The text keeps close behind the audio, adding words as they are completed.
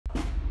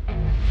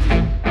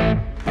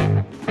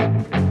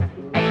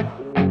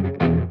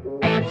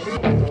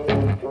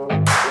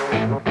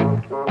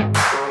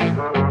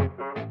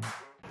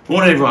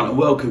Morning everyone and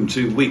welcome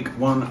to week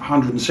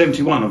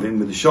 171 of In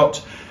With A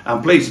Shot.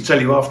 I'm pleased to tell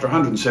you after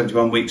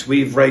 171 weeks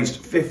we've raised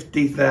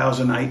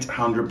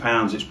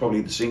 £50,800. It's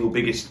probably the single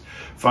biggest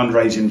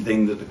fundraising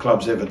thing that the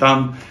club's ever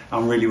done.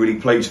 I'm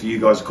really pleased for you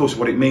guys. Of course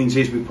what it means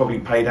is we've probably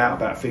paid out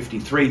about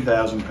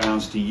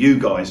 £53,000 to you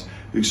guys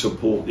who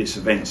support this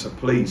event, so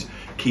please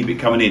keep it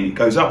coming in. It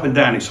goes up and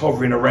down, it's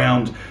hovering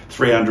around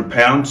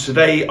 £300.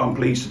 Today I'm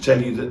pleased to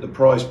tell you that the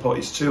prize pot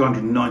is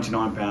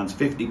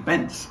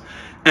 £299.50.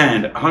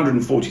 And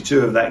 142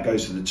 of that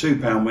goes to the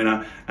 £2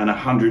 winner and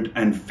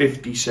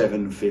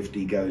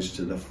 157.50 goes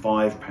to the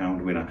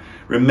 £5 winner.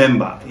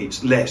 Remember,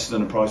 it's less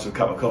than the price of a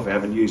cup of coffee. I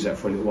haven't used that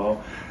for a little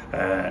while.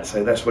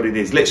 So that's what it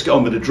is. Let's get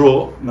on with the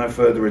draw. No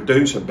further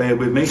ado, so bear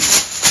with me.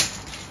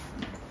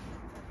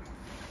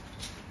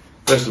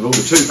 First of all, the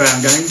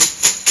 £2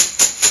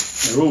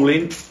 games. They're all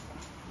in.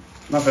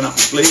 Nothing up the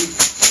sleeve.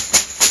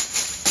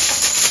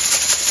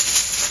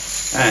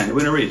 And the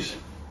winner is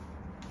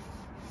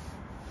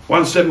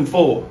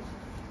 174.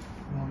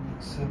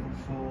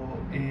 174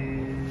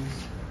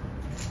 is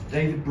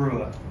David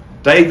Brewer.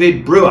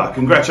 David Brewer.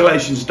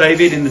 Congratulations,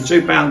 David. In the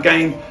 £2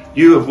 game,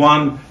 you have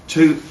won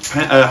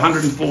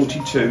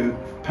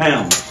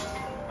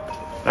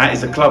 £142. That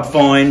is a club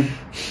fine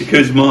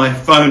because my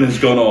phone has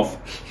gone off.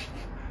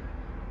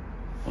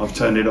 I've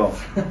turned it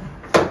off. We've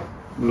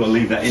got to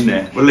leave that in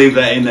there. We'll leave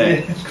that in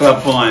there.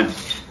 Club fine.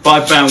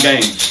 £5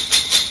 game.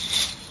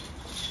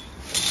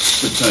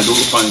 We've turned all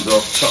the phones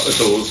off, shut the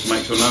doors,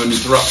 make sure no one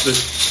interrupts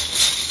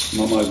us.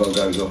 My mobile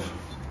goes off.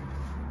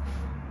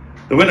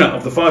 The winner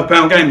of the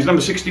 £5 game is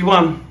number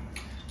 61.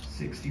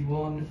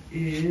 61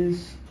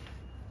 is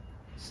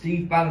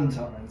Steve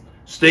Ballantyne.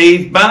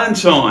 Steve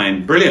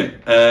Ballantyne,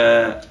 brilliant.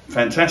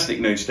 Fantastic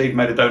news. Steve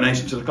made a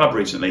donation to the club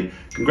recently.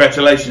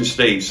 Congratulations,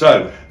 Steve.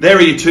 So there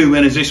are your two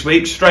winners this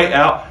week, straight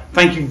out.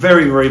 Thank you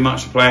very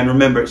much for playing.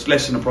 Remember, it's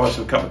less than the price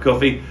of a cup of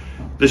coffee.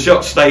 The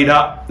shot stayed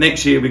up.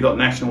 Next year we've got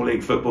National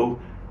League football.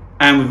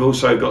 And we've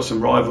also got some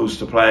rivals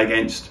to play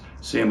against.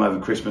 See them over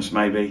Christmas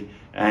maybe.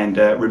 And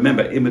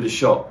remember, In With A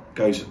Shot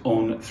goes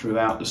on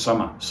throughout the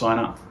summer. Sign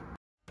up.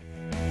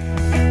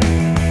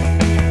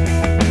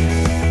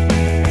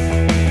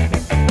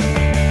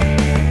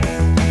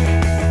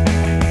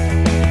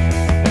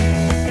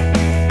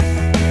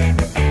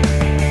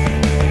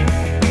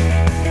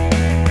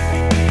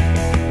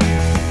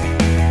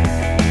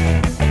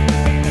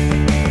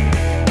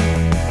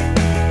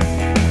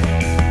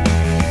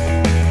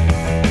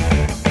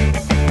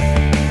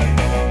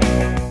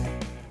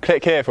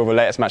 Click here for the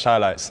latest match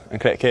highlights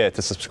and click here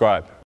to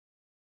subscribe.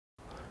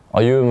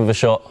 Are you in with a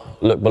shot?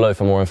 Look below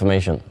for more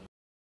information.